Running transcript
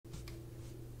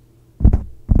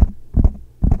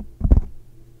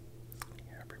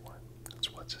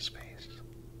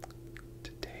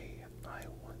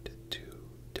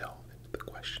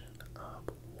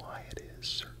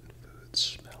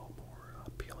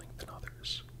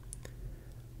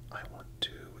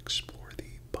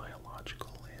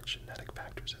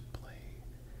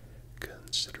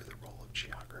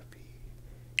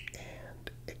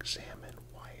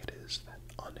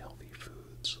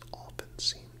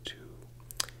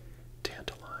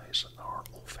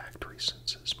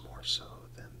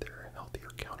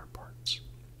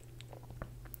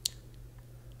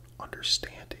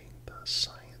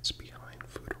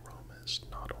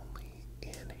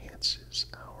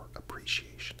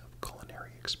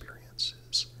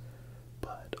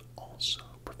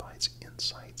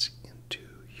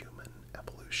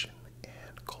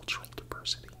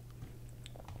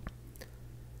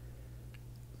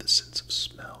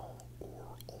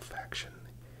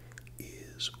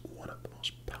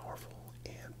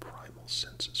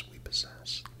senses we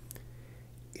possess.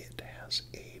 It has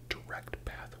a direct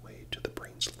pathway to the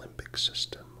brain's limbic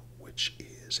system, which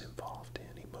is involved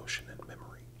in emotion and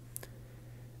memory.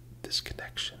 This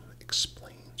connection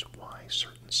explains why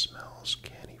certain smells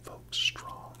can evoke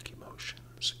strong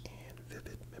emotions and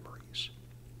vivid memories.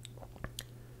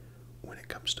 When it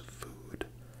comes to food,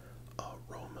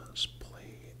 aromas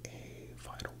play a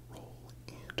vital role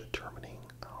in determining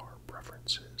our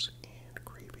preferences and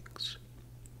cravings.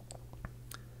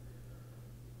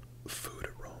 Food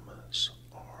aromas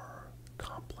are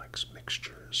complex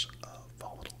mixtures of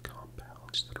volatile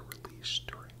compounds that are released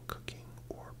during cooking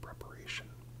or preparation.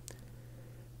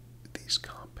 These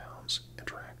compounds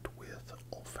interact with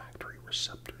olfactory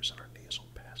receptors in our nasal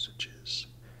passages,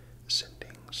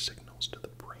 sending signals to the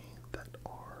brain that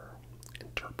are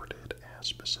interpreted as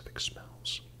specific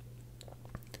smells.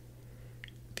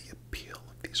 The appeal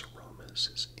of these aromas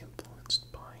is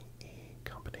influenced by a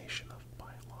combination of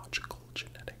biological,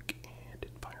 genetic, and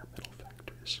environmental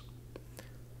factors.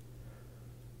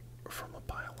 From a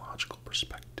biological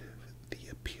perspective, the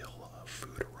appeal of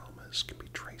food aromas can be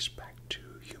traced back to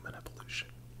human evolution.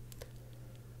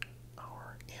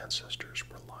 Our ancestors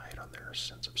relied on their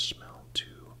sense of smell to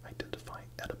identify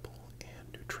edible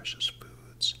and nutritious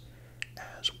foods,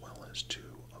 as well as to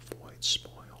avoid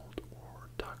spoiled or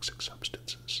toxic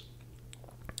substances.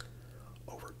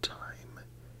 Over time,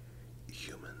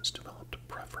 humans developed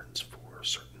a preference for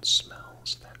certain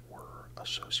smells that were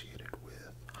associated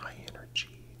with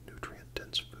high-energy,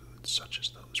 nutrient-dense foods, such as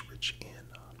those rich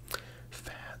in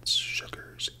fats,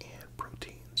 sugars, and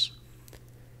proteins.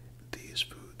 These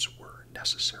foods were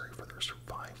necessary for their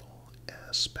survival,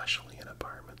 especially in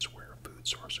environments where food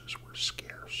sources were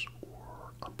scarce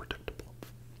or unpredictable.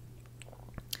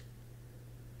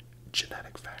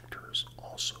 Genetic factors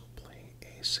also play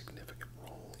a significant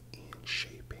role in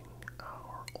shaping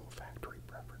our olfactory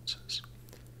preferences.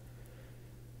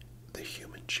 The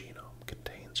human genome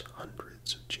contains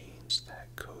hundreds of genes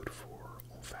that code for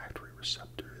olfactory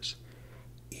receptors,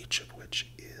 each of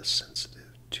which is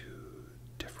sensitive to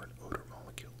different odor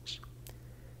molecules.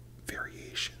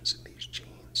 Variations in these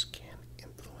genes can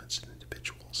influence an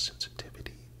individual's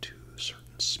sensitivity to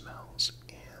certain smells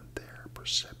and their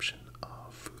perception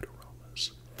of food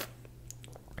aromas.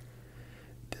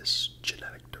 This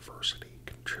genetic diversity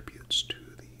contributes to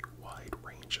the wide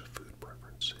range of food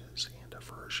preferences and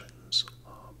aversions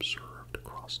observed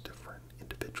across different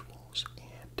individuals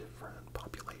and different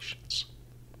populations.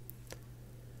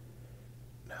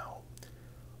 Now,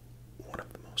 one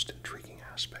of the most intriguing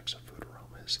aspects of food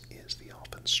aromas is the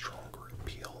often stronger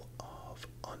appeal of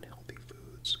unhealthy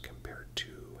foods compared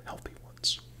to healthy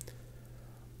ones.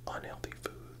 Unhealthy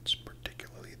foods,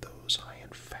 particularly those high in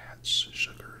fats,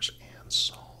 sugars, and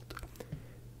salt,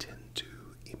 tend to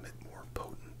emit more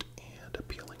potent and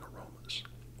appealing aromas.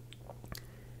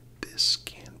 This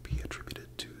can be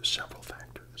attributed to several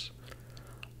factors.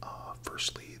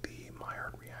 Firstly, the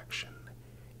Maillard reaction,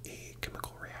 a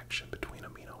chemical reaction between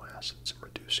amino acids and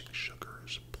reducing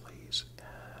sugars, plays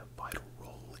a vital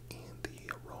role in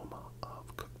the aroma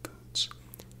of cooked foods.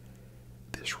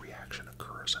 This reaction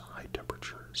occurs at high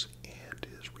temperatures and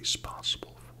is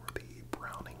responsible for the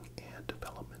browning and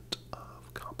development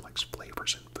of complex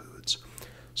flavors in foods,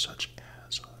 such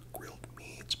as grilled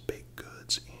meats, baked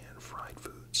goods, and fried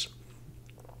foods.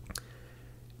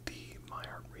 The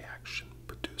Maillard reaction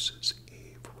produces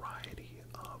a variety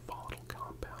of volatile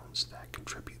compounds that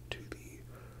contribute to the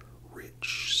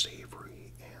rich,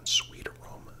 savory, and sweet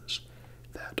aromas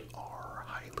that are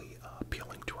highly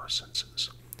appealing to our senses.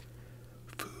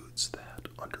 Foods that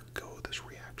undergo this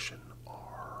reaction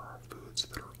are foods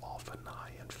that are often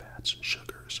high in fats and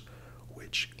sugars,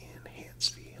 which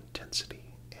enhance the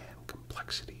intensity and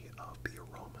complexity of the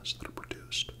aromas that are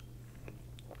produced.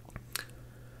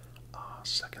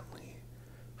 Secondly,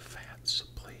 fats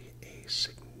play a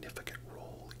significant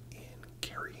role in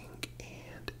carrying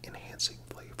and enhancing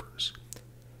flavors.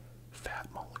 Fat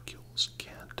molecules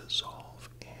can dissolve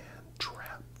and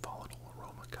trap volatile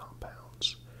aroma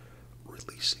compounds,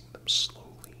 releasing them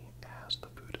slowly as the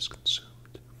food is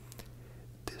consumed.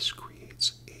 This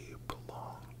creates a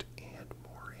prolonged and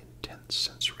more intense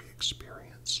sensory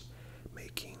experience,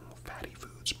 making fatty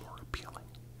foods more appealing.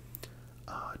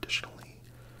 Additionally,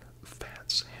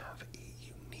 fats have a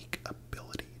unique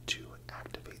ability to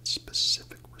activate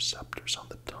specific receptors on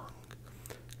the tongue,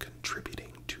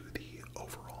 contributing to the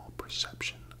overall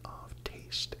perception of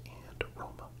taste and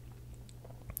aroma.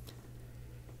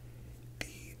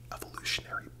 The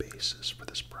evolutionary basis for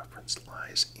this preference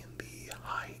lies in the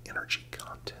high energy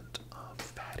content of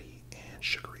fatty and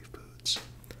sugary foods.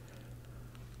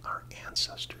 Our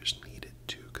ancestors needed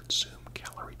to consume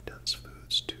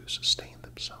sustain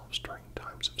themselves during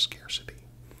times of scarcity.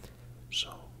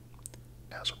 So,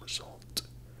 as a result,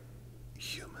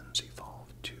 humans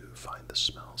evolved to find the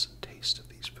smells and tastes of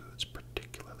these foods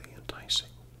particularly enticing.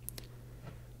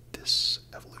 This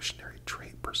evolutionary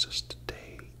trait persists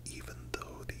today, even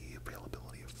though the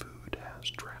availability of food has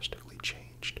drastically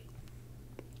changed.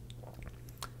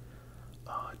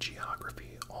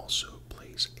 Geography also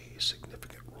plays a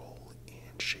significant role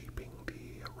in shaping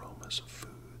the aromas of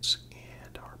foods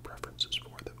and our preferences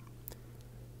for them.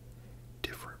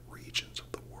 Different regions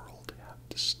of the world have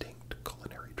distinct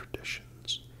culinary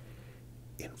traditions,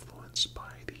 influenced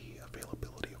by the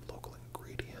availability of local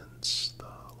ingredients, the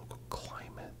local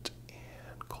climate,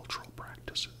 and cultural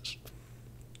practices.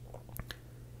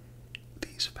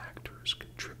 These factors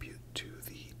contribute to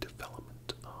the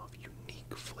development of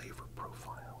unique flavor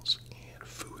profiles and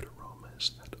food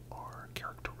aromas that are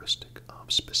characteristic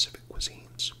of specific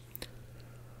cuisines.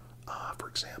 For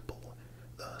example,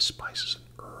 the spices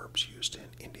and herbs used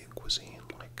in Indian cuisine,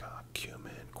 like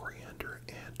cumin, coriander,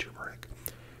 and turmeric,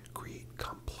 create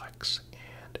complex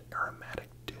and aromatic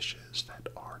dishes that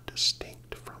are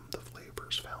distinct from the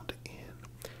flavors found in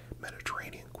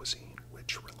Mediterranean cuisine,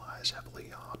 which relies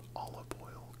heavily on olive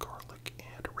oil, garlic,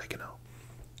 and oregano.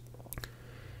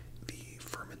 The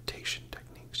fermentation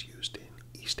techniques used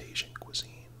in East Asian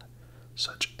cuisine,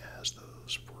 such as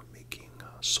those for making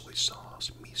soy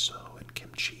sauce, miso, and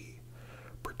kimchi,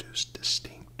 produce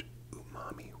distinct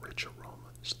umami-rich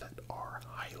aromas that are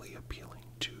highly appealing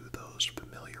to those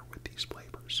familiar with these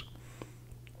flavors.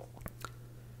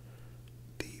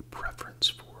 The preference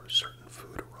for certain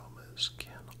food aromas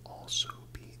can also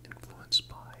be influenced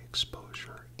by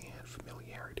exposure and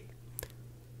familiarity.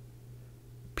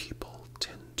 People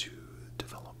tend to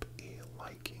develop a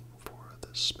liking for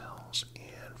the smells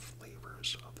and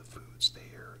flavors of the foods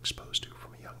they are exposed to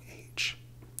from a young age.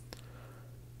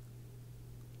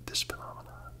 This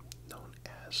phenomenon, known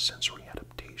as sensory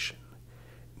adaptation,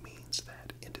 means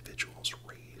that individuals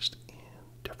raised in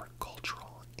different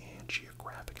cultural and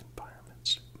geographic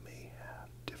environments may have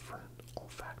different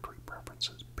olfactory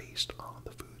preferences based on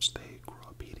the foods they grew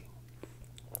up eating.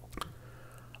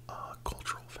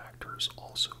 Cultural factors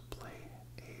also play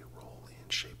a role in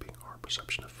shaping our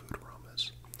perception of food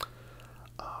aromas.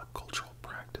 Cultural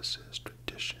practices,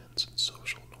 traditions, and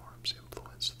social norms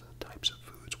influence the types of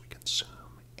foods we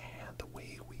consume and the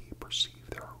way we perceive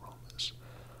their aromas.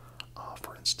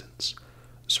 For instance,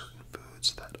 certain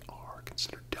foods that are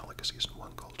considered delicacies in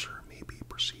one culture may be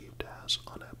perceived as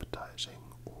unappetizing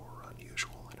or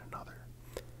unusual in another.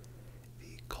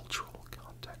 The cultural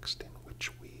context in which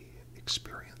we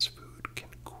experience food can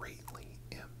greatly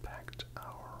impact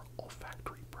our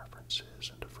olfactory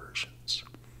preferences and aversions.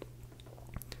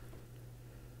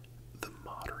 The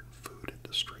modern food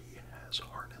industry has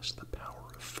harnessed the power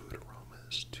of food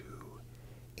aromas to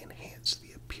enhance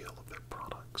the appeal of their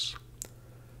products.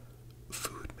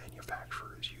 Food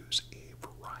manufacturers use a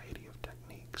variety of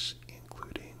techniques,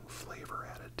 including flavor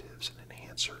additives and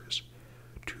enhancers,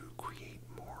 to create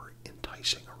more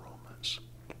enticing aromas.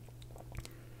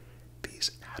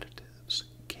 These additives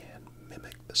can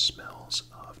mimic the smells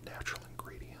of natural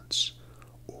ingredients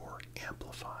or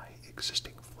amplify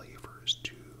existing flavors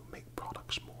to make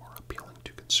products more appealing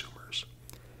to consumers.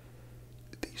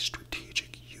 The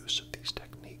strategic use of these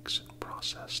techniques in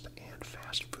processed and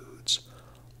fast foods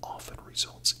often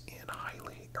results in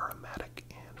highly aromatic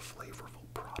and flavorful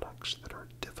products that are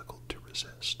difficult to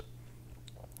resist.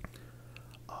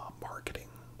 Marketing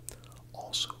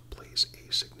also plays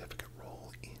a significant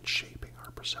role in shaping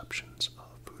our perceptions of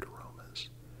food aromas.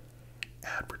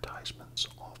 Advertisements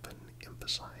often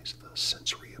emphasize the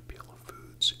sensory appeal of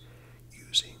foods,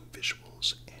 using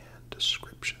visuals and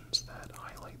descriptions that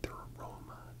highlight their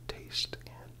aroma, taste,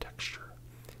 and texture.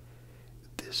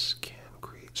 This can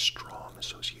create strong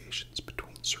associations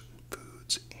between certain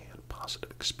foods and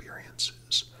positive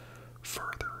experiences,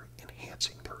 further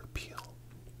enhancing their appeal.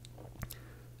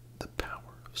 The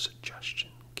power of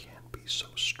suggestion can be so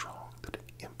strong that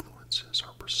it influences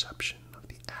our perception of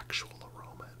the actual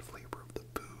aroma and flavor of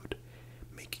the food,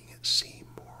 making it seem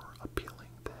more appealing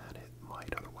than it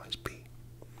might otherwise be.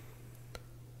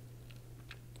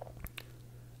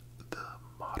 The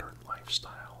modern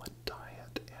lifestyle and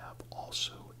diet have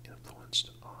also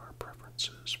influenced our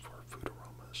preferences for food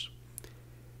aromas.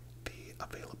 The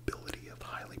availability of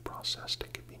highly processed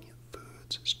and convenient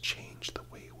foods has changed the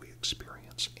way we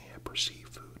experience and perceive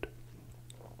food.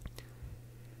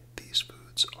 These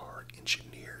foods are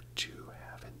engineered to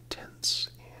have intense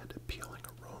and appealing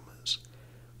aromas,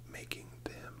 making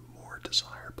them more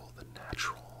desirable than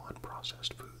natural,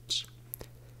 unprocessed foods.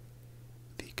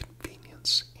 The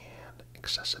convenience and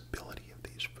accessibility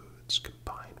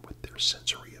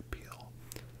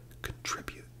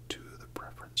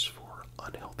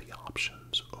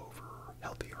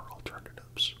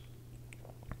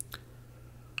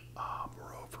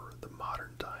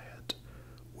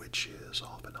aromas,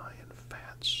 often high in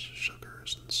fats,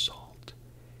 sugars, and salt,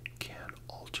 can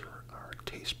alter our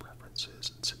taste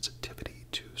preferences and sensitivity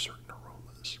to certain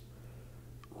aromas.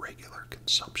 Regular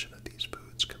consumption of these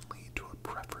foods can lead to a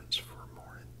preference for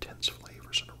more intense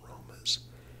flavors and aromas,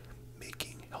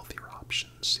 making healthier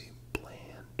options seem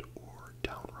bland or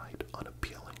downright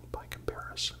unappealing by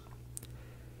comparison.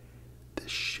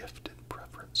 This shift in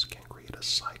preference can create a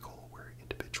cycle where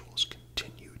individuals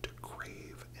continue to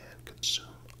crave and consume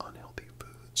unhealthy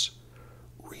foods,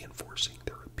 reinforcing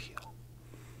their appeal.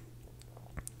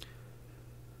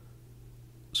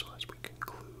 So, as we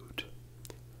conclude,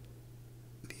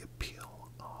 the appeal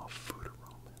of food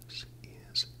aromas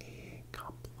is a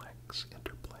complex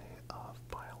interplay of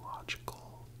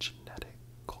biological, genetic,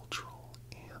 cultural,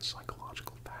 and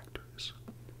psychological factors.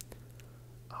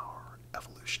 Our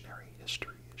evolutionary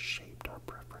history has shaped our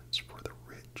preference for the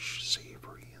rich,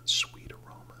 savory, and sweet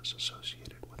aromas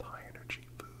associated with high-energy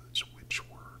foods, which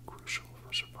were crucial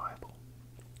for survival.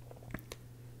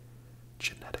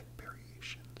 Genetic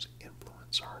variations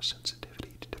influence our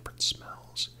sensitivity to different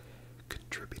smells,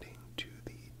 contributing to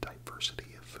the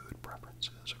diversity of food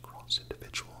preferences across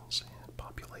individuals and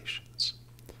populations.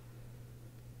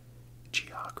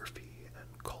 Geography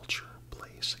and culture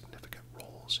play significant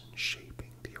roles in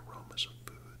shaping the aromas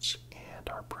of foods and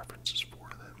our preferences for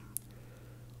them,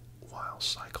 while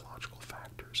psychological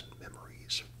factors and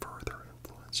memories further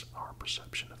influence our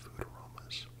perception of food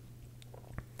aromas.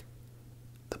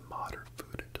 The modern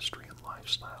food industry and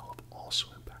lifestyle have also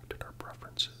impacted our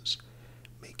preferences,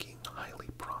 making highly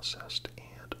processed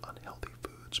and unhealthy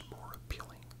foods more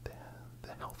appealing than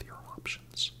the healthier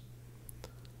options.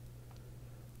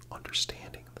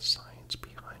 Understanding the science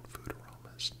behind food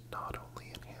aromas not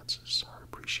only enhances our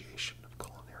appreciation of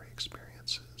culinary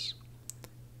experiences,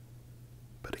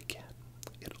 but again,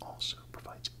 it also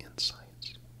provides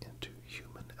insights into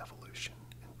human evolution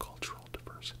and cultural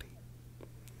diversity.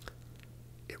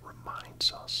 It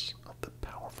reminds us of the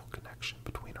powerful connection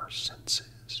between our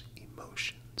senses,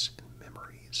 emotions, and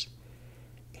memories,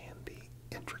 and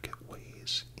the intricate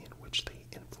ways in which they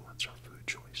influence our food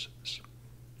choices.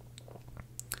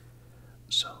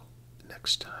 So,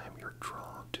 next time you're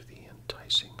drawn to the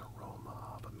enticing aroma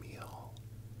of a meal,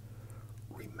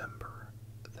 remember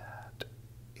that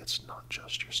it's not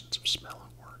just your sense of smell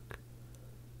at work,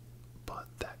 but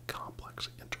that complex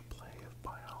interplay of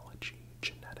biology,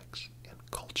 genetics, and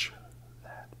culture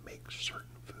that makes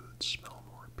certain foods smell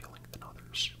more appealing than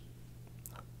others.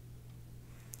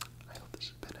 I hope this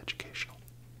has been